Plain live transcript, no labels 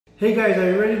Hey guys,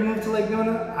 are you ready to move to Lake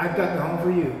Nona? I've got the home for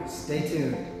you. Stay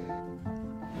tuned.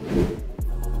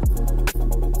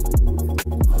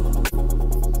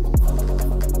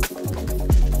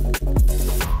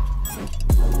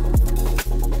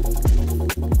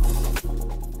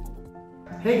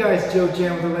 Hey guys, Joe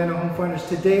Jan with Orlandohomefinders.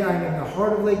 Today I'm in the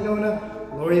heart of Lake Nona,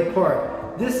 Laureate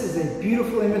Park. This is a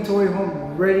beautiful inventory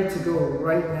home ready to go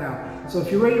right now. So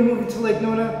if you're ready to move into Lake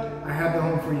Nona, I have the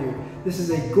home for you. This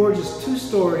is a gorgeous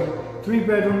 2-story,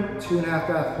 3-bedroom,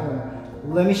 2.5-bath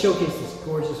home. Let me showcase this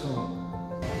gorgeous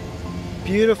home.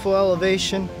 Beautiful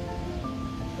elevation,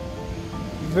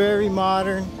 very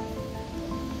modern.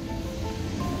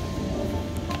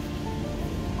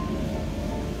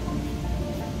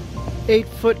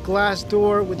 Eight-foot glass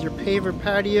door with your paver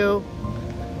patio.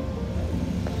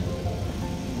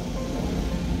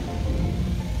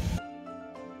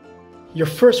 Your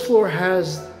first floor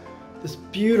has this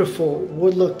beautiful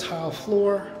wood look tile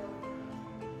floor.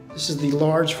 This is the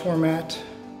large format.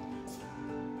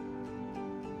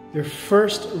 Your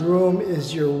first room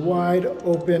is your wide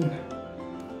open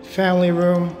family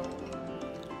room.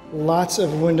 Lots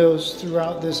of windows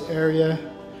throughout this area,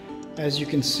 as you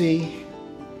can see.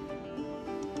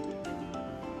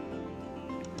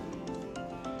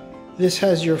 This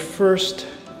has your first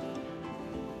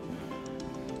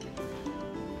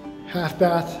half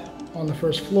bath on the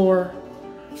first floor.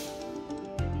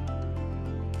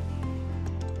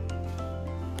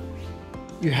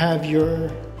 You have your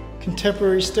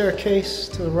contemporary staircase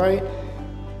to the right.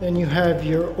 Then you have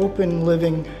your open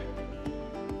living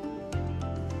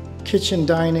kitchen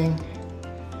dining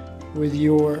with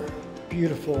your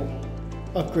beautiful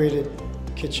upgraded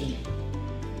kitchen.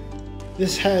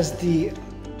 This has the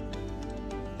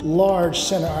large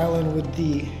center island with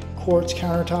the quartz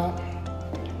countertop,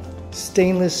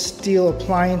 stainless steel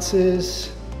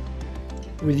appliances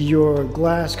with your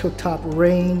glass cooktop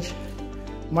range,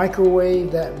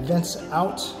 microwave that vents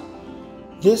out.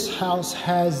 This house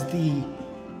has the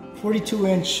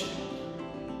 42-inch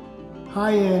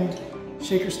high-end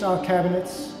shaker style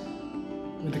cabinets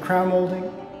with the crown molding.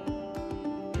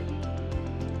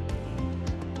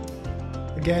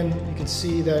 Again, you can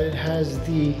see that it has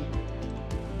the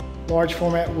large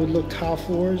format wood look tile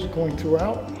floors going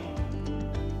throughout.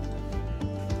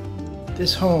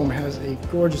 This home has a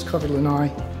gorgeous covered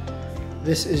lanai.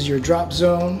 This is your drop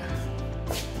zone.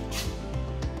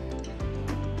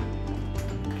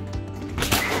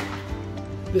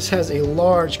 This has a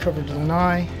large covered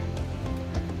lanai.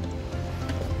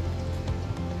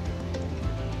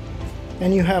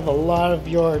 And you have a lot of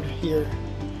yard here.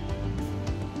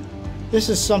 This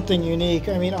is something unique.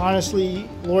 I mean, honestly,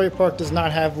 Laureate Park does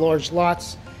not have large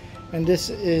lots, and this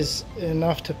is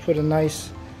enough to put a nice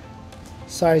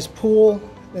size pool.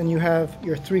 Then you have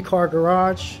your 3-car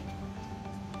garage.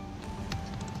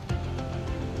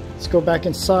 Let's go back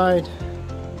inside.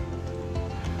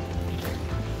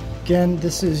 Again,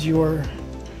 this is your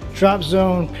drop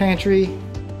zone pantry.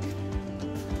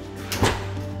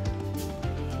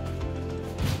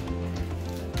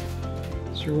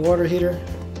 It's your water heater.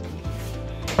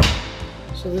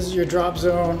 So this is your drop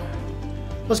zone.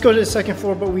 Let's go to the second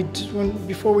floor, but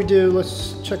before we do,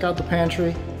 let's check out the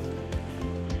pantry.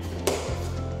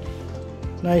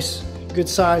 Nice, good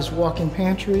size walk-in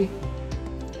pantry.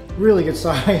 Really good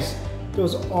size.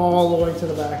 Goes all the way to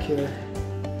the back here.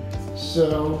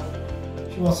 So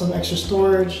if you want some extra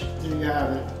storage, there you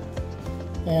have it.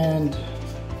 And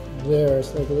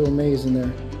there's like a little maze in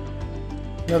there.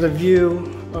 Another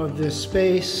view of this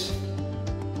space.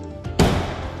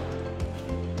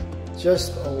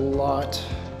 Just a lot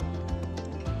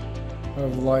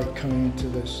of light coming into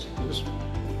this.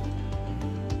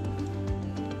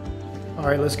 All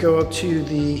right, let's go up to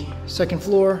the second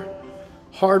floor.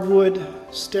 Hardwood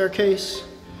staircase,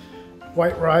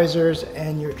 white risers,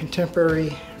 and your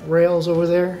contemporary rails over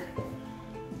there.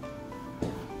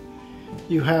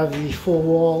 You have the full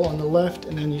wall on the left,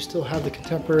 and then you still have the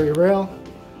contemporary rail.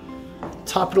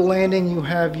 Top of the landing, you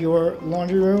have your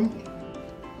laundry room.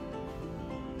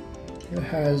 It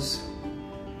has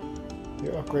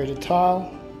your upgraded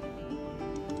tile.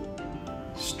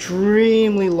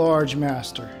 Extremely large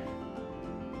master.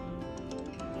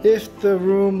 If the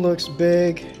room looks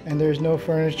big and there's no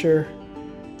furniture,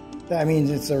 that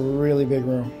means it's a really big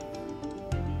room.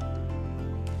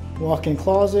 Walk-in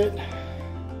closet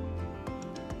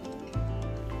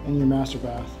and your master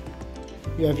bath.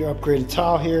 You have your upgraded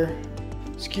tile here.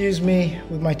 Excuse me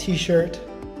with my t-shirt.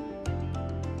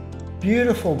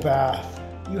 Beautiful bath.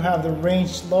 You have the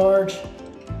ranged large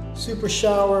super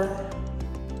shower.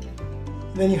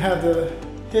 Then you have the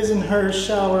his and hers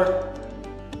shower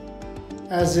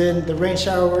as in the rain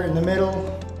shower in the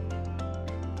middle,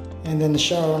 and then the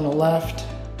shower on the left.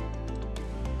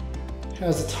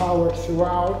 Has a towel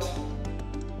throughout.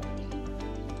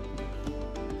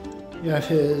 You have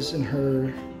his and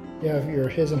her. You have your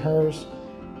his and hers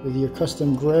with your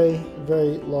custom gray,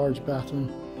 very large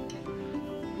bathroom.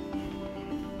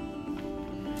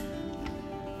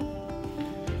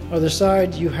 Other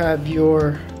side, you have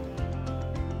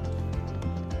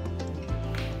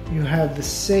the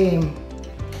same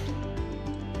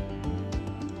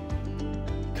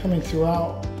coming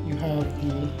throughout. You have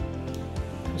the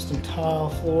custom tile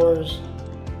floors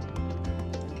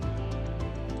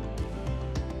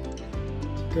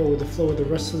to go with the flow of the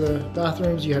rest of the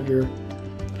bathrooms. You have your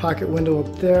pocket window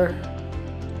up there,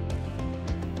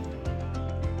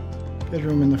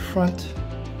 bedroom in the front,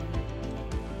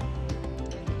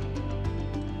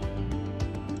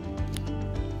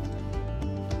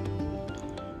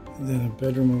 and then a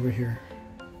bedroom over here.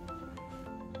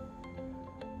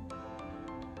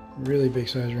 Really big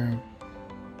size room.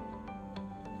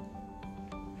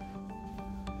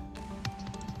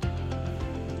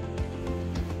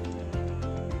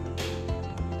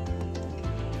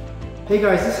 Hey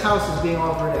guys, this house is being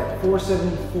offered at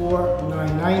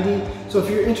 $474,990. So if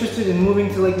you're interested in moving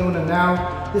to Lake Nona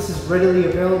now, this is readily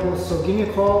available. So give me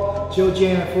a call, Joe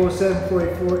Jan at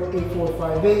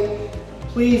 407-484-8458.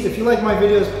 Please, if you like my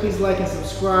videos, please like and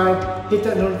subscribe. Hit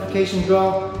that notification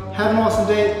bell. Have an awesome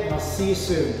day, and I'll see you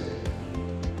soon.